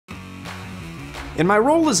In my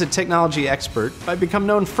role as a technology expert, I've become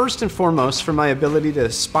known first and foremost for my ability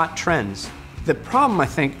to spot trends. The problem, I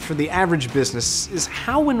think, for the average business is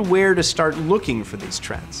how and where to start looking for these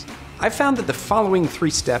trends. I found that the following 3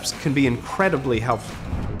 steps can be incredibly helpful.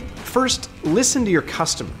 First, listen to your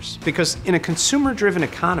customers, because in a consumer-driven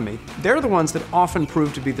economy, they're the ones that often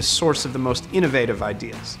prove to be the source of the most innovative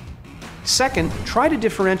ideas. Second, try to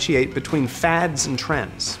differentiate between fads and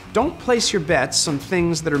trends. Don't place your bets on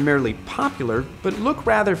things that are merely popular, but look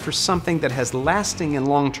rather for something that has lasting and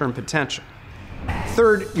long-term potential.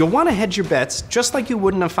 Third, you'll want to hedge your bets just like you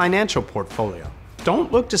would in a financial portfolio.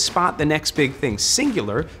 Don't look to spot the next big thing,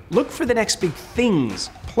 singular. Look for the next big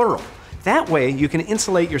things, plural. That way, you can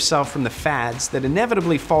insulate yourself from the fads that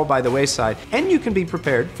inevitably fall by the wayside, and you can be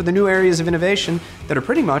prepared for the new areas of innovation that are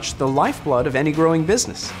pretty much the lifeblood of any growing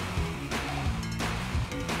business.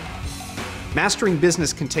 Mastering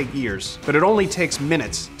business can take years, but it only takes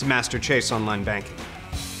minutes to master Chase Online Banking.